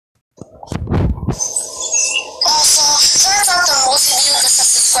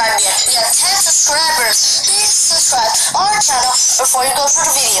subscribe yet. We have 10 subscribers. Please subscribe our channel before you go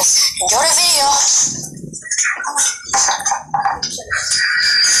through the videos. Enjoy the video.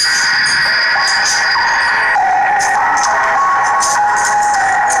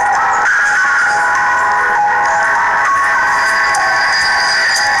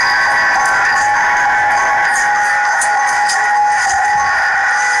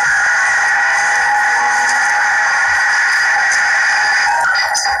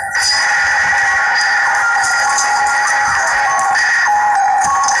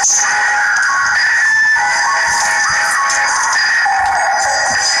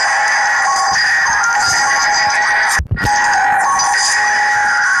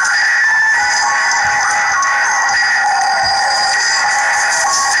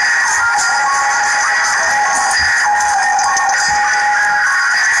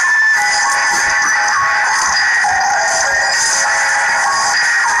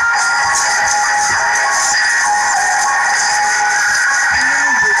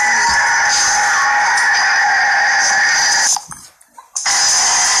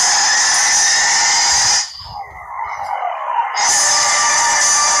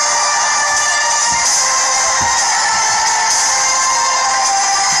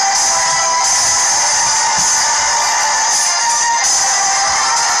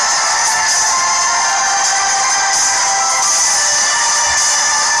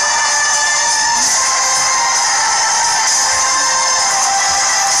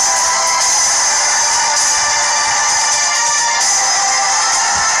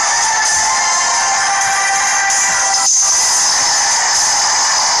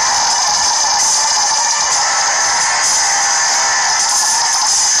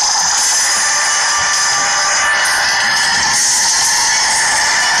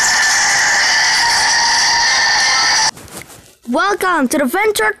 Welcome to the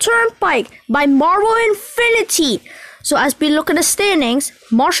Venture Turnpike by Marvel Infinity. So as we look at the standings,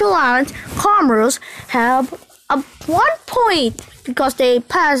 Marshall Islands, Comoros have a 1 point because they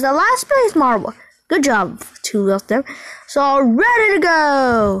passed the last place Marvel. Good job, two of them. So ready to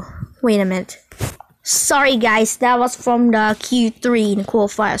go. Wait a minute. Sorry guys, that was from the Q3 in the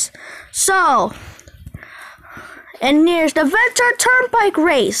qualifiers. So, and here's the Venture Turnpike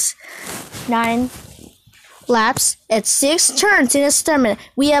race. 9 laps at 6 turns in this tournament.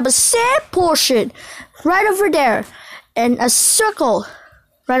 We have a sand portion right over there and a circle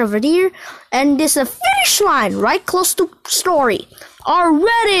right over there, and there's a finish line right close to story.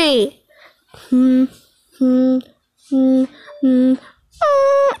 Already, and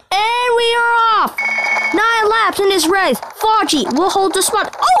we are off. 9 laps in this race. Foggy will hold the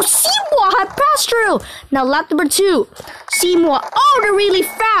spot. Oh, Seymour had passed through. Now lap number 2. Seymour, oh, they're really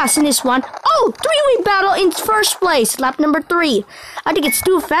fast in this one. Oh, 3-way battle in first place. Lap number 3. I think it's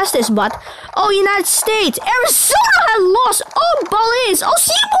too fast this, but oh, United States, Arizona had lost. Oh, Belize. Oh,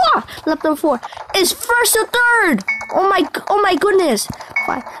 Seymour. Lap number 4 is first to third. Oh my goodness.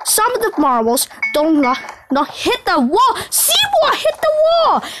 Fine. Some of the marbles don't hit the wall. Seymour hit the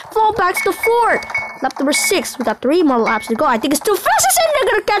wall. Fall back to 4th. Lap number 6. We got 3 more laps to go. I think it's too fast, and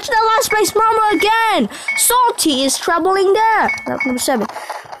they're gonna catch the last place marble again. Salty is troubling there. Lap number 7.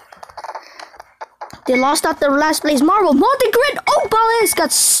 They lost out the last place marble. Multi-grid. Oh, Belize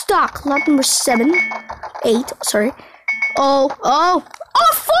got stuck. Lap number 7. 8. Sorry. Oh,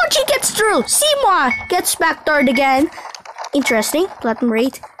 Forgy gets through. Seymour gets back 3rd again. Interesting. Lap number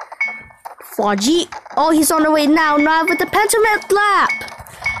 8. Foggy. Oh, he's on the way now with the penultimate lap.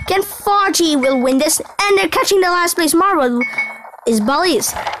 Again, Foggy will win this, and they're catching the last place marble is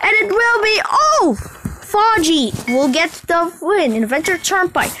Belize. And it will be, oh, Foggy will get the win in Venture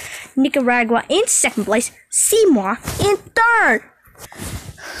Turnpike. Nicaragua in 2nd place, Seymour in 3rd.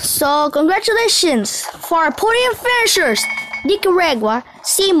 So, congratulations for our podium finishers, Nicaragua,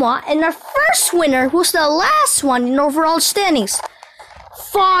 Seymour, and our first winner, who's the last one in overall standings,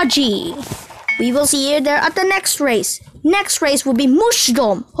 Foggy. We will see you there at the next race. Next race will be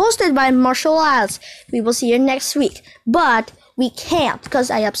Mushdom, hosted by Marshall Islands. We will see you next week. But we can't because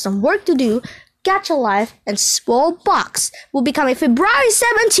I have some work to do. Gacha Life and Swole Box will be coming February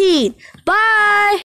 17th. Bye!